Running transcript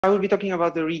I will be talking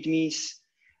about the READMEs,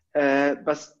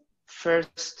 but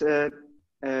first I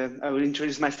will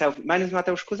introduce myself. My name is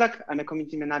Mateusz Kuzak. I'm a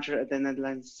community manager at the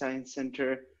Netherlands Science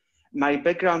Center. My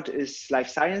background is life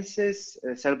sciences,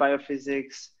 cell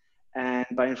biophysics, and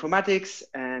bioinformatics.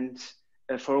 And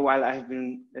for a while, I have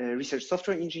been a research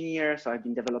software engineer. So I've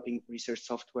been developing research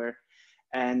software.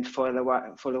 And for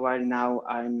a while now,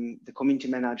 I'm the community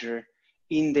manager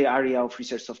in the area of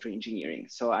research software engineering.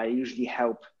 So I usually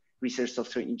help research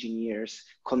software engineers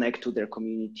connect to their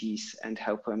communities and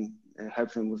help them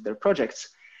with their projects.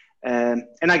 And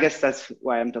I guess that's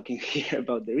why I'm talking here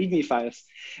about the README files,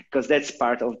 because that's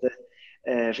part of the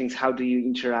things. How do you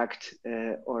interact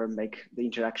or make the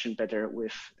interaction better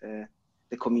with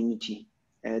the community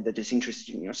that is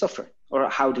interested in your software? Or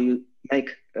how do you make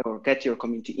or get your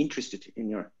community interested in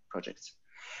your projects?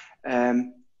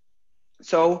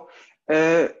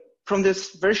 From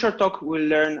this very short talk, we'll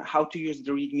learn how to use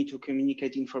the README to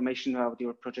communicate information about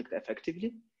your project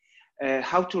effectively,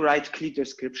 how to write clear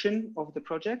description of the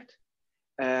project,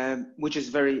 which is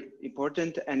very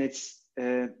important, and it's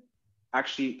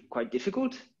actually quite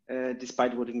difficult,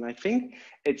 despite what you might think.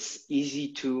 It's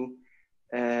easy to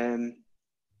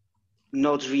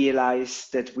not realize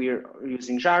that we're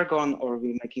using jargon or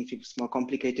we're making things more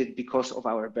complicated because of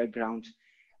our background.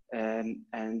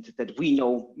 And that we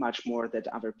know much more that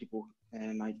other people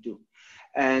might do.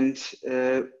 And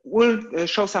we'll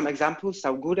show some examples,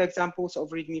 some good examples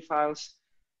of README files.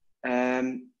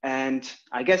 And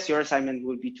I guess your assignment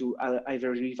will be to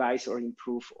either revise or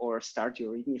improve or start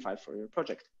your README file for your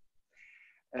project.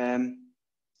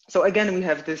 So again, we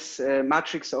have this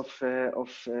matrix of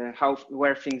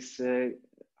where things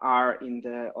are in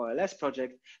the OLS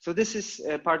project. So this is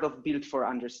part of Build for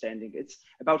Understanding. It's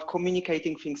about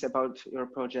communicating things about your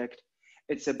project.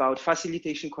 It's about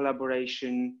facilitation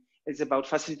collaboration. It's about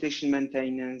facilitation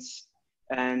maintenance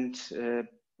and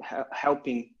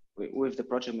helping with the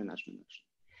project management.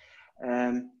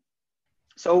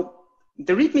 So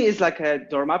the README is like a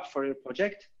door map for your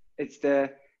project. It's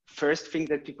the first thing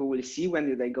that people will see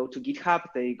when they go to GitHub.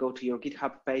 They go to your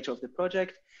GitHub page of the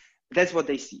project. That's what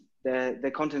they see,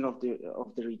 the content of the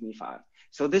README file.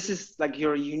 So this is like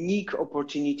your unique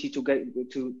opportunity to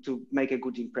get to make a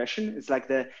good impression. It's like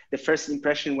the first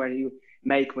impression where you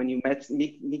make when you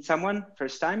meet someone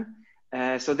first time.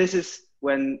 So this is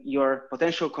when your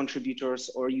potential contributors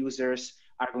or users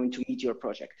are going to meet your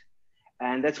project.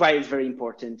 And that's why it's very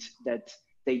important that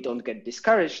they don't get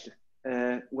discouraged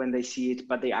when they see it,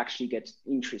 but they actually get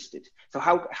interested. So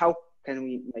how can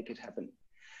we make it happen?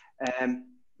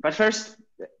 But first,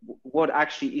 what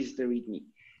actually is the README?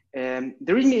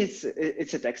 The README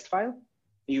it's a text file,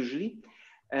 usually.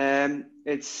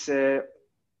 It's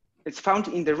found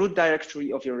in the root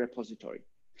directory of your repository.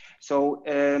 So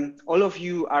all of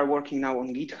you are working now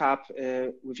on GitHub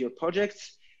with your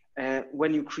projects.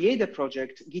 When you create a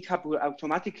project, GitHub will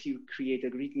automatically create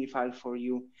a README file for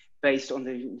you based on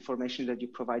the information that you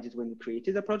provided when you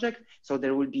created a project. So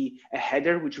there will be a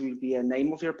header, which will be a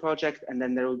name of your project, and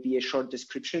then there will be a short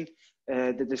description,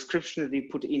 the description that you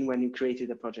put in when you created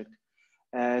a project.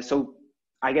 So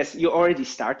I guess you already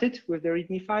started with the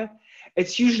README file.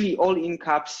 It's usually all in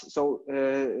caps. So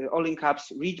all in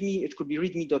caps README, it could be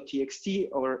readme.txt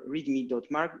or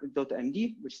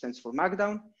readme.md, which stands for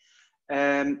Markdown.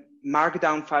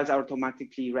 Markdown files are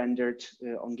automatically rendered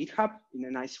on GitHub in a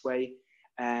nice way,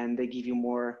 and they give you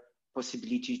more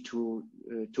possibility to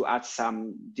add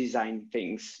some design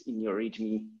things in your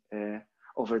README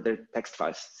over the text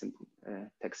files, simple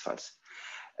text files.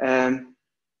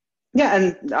 Yeah,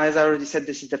 and as I already said,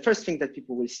 this is the first thing that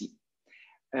people will see.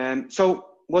 So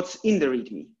what's in the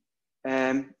README?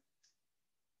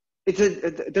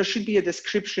 There should be a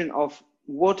description of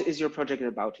what is your project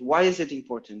about? Why is it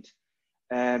important?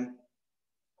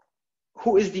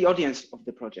 Who is the audience of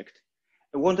the project?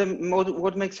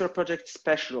 What makes your project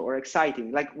special or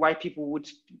exciting? Like why people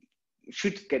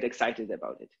should get excited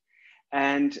about it,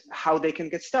 and how they can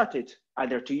get started,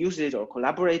 either to use it or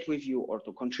collaborate with you or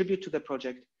to contribute to the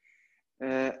project,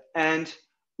 and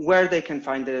where they can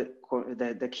find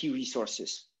the key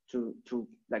resources to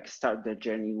like start their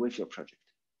journey with your project.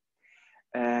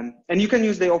 And you can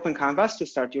use the Open Canvas to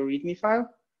start your README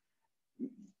file.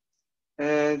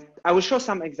 I will show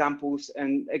some examples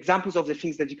of the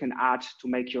things that you can add to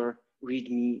make your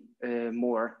README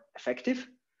more effective.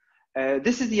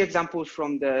 This is the example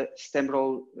from the STEM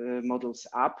role models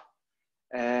app.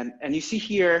 And you see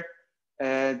here,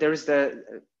 there is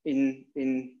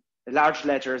in large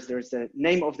letters, there's the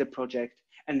name of the project,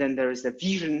 and then there is the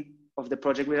vision of the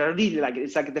project, which I really like.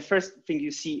 It's like the first thing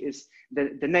you see is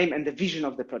the name and the vision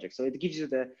of the project. So it gives you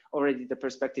already the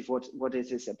perspective what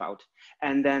it is about.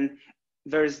 And then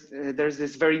there's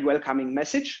this very welcoming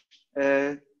message,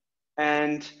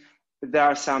 and there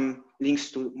are some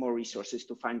links to more resources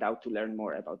to find out, to learn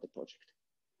more about the project.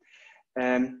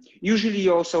 Usually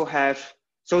you also have,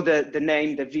 so the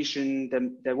name, the vision,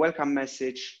 the welcome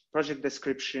message, project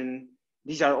description.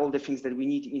 These are all the things that we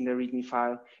need in the README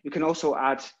file. You can also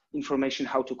add information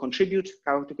how to contribute,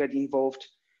 how to get involved.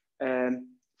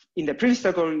 In the previous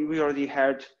talk we already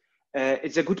heard,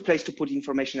 it's a good place to put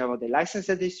information about the license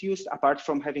that is used, apart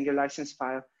from having a license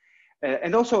file,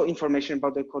 and also information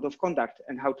about the code of conduct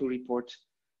and how to report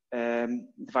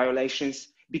violations,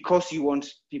 because you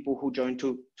want people who join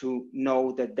to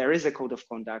know that there is a code of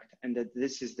conduct and that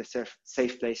this is the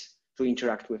safe place to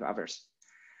interact with others.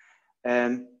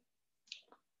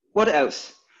 What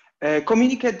else?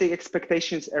 Communicate the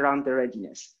expectations around the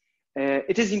readiness.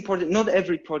 It is important, not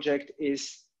every project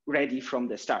is ready from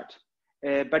the start,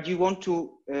 but you want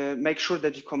to make sure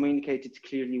that you communicate it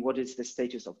clearly. What is the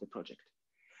status of the project?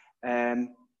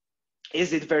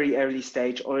 Is it very early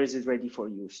stage, or is it ready for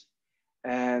use?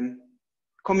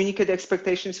 Communicate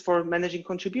expectations for managing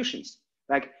contributions.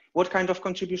 Like, what kind of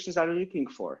contributions are you looking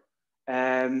for?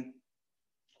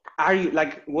 Are you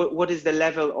like, what is the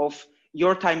level of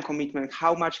your time commitment?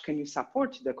 How much can you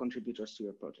support the contributors to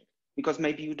your project? Because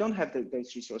maybe you don't have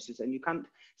those resources and you can't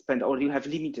spend, or you have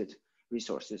limited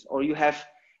resources, or you have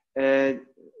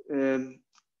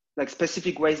like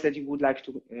specific ways that you would like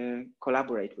to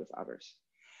collaborate with others.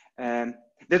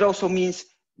 That also means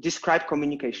describe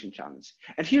communication channels.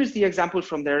 And here's the example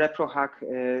from the ReproHack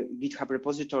GitHub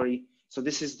repository. So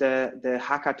this is the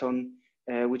hackathon,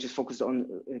 which is focused on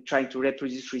trying to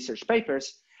reproduce research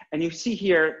papers. And you see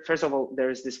here, first of all, there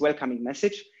is this welcoming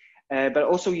message, but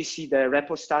also you see the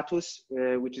repo status,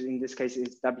 which is in this case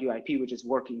is WIP, which is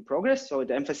work in progress. So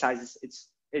it emphasizes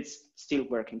it's still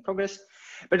work in progress,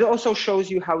 but it also shows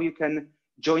you how you can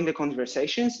join the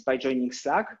conversations by joining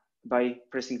Slack, by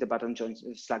pressing the button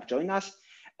Slack join us.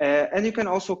 And you can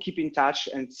also keep in touch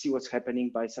and see what's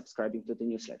happening by subscribing to the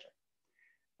newsletter.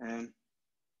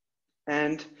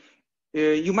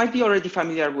 You might be already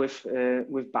familiar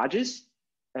with badges.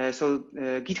 So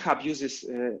GitHub uses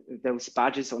those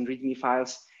badges on README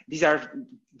files. These are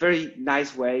very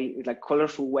nice like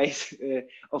colorful ways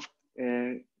of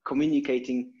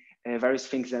communicating various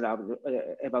things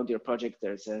about your project.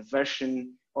 There's a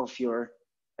version of your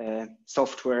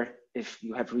software if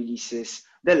you have releases,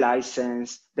 the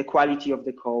license, the quality of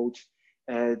the code,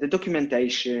 the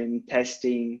documentation,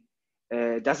 testing,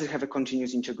 does it have a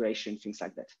continuous integration, things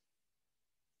like that.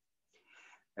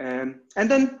 And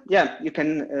then, yeah, you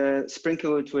can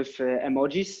sprinkle it with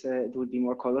emojis. It would be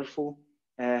more colorful.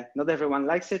 Not everyone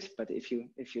likes it, but if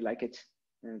you like it,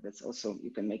 that's also,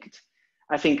 you can make it.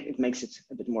 I think it makes it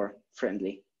a bit more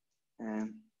friendly.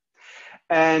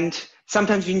 And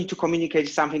sometimes you need to communicate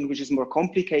something which is more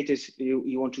complicated.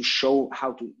 You want to show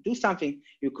how to do something.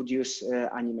 You could use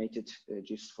animated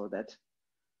GIFs for that.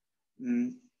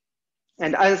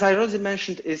 And as I already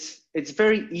mentioned, it's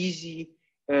very easy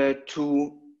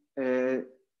to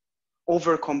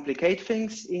overcomplicate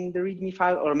things in the README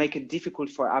file or make it difficult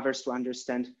for others to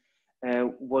understand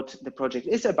what the project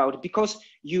is about, because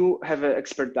you have an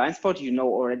expert blind spot, you know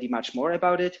already much more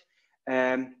about it.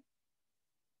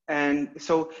 And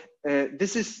so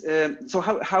this is, so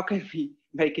how can we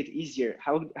make it easier?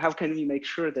 How can we make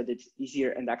sure that it's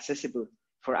easier and accessible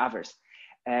for others?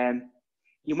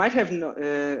 You might have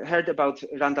heard about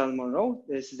Randall Munroe.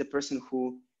 This is the person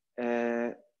who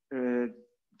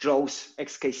draws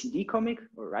XKCD comic,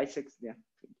 or writes, yeah,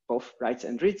 both writes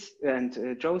and reads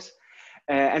and draws.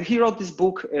 And he wrote this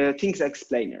book, Things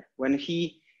Explainer, when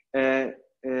he,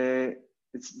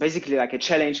 it's basically like a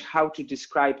challenge how to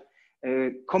describe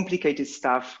complicated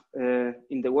stuff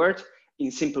in the word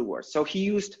in simple words. So he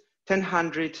used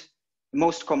 1,000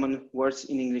 most common words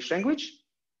in English language,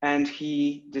 and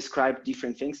he described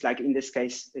different things. Like in this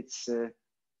case, it's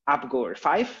Upgoer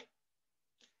 5,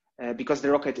 because the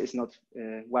rocket is not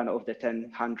one of the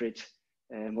 1,000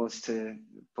 most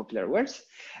popular words.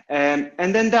 And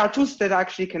then there are tools that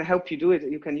actually can help you do it.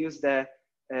 You can use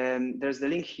there's the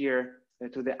link here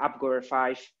to the Upgoer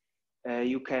 5.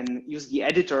 You can use the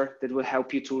editor that will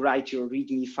help you to write your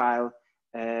README file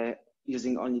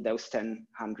using only those 1,000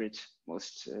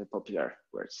 most popular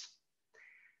words.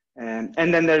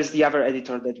 And then there's the other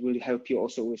editor that will help you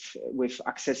also with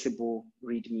accessible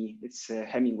README. It's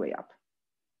Hemingway app.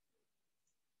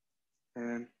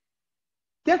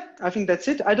 Yeah, I think that's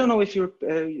it. I don't know if you're,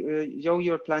 Joe,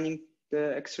 you're planning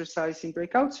the exercise in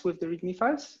breakouts with the README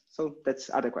files. So that's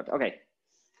adequate. Okay.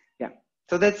 Yeah.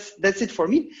 So that's it for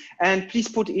me. And please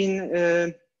put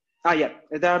in, yeah,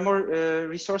 there are more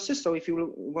resources. So if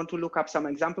you want to look up some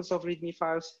examples of README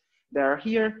files, they are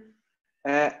here.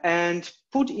 And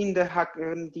put in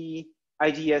the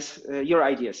ideas, your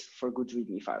ideas for good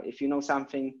README file. If you know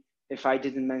something, if I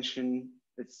didn't mention,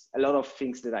 it's a lot of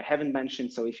things that I haven't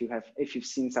mentioned. So if you've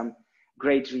seen some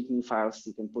great README files,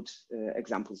 you can put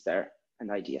examples there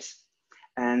and ideas.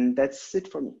 And that's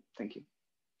it for me. Thank you.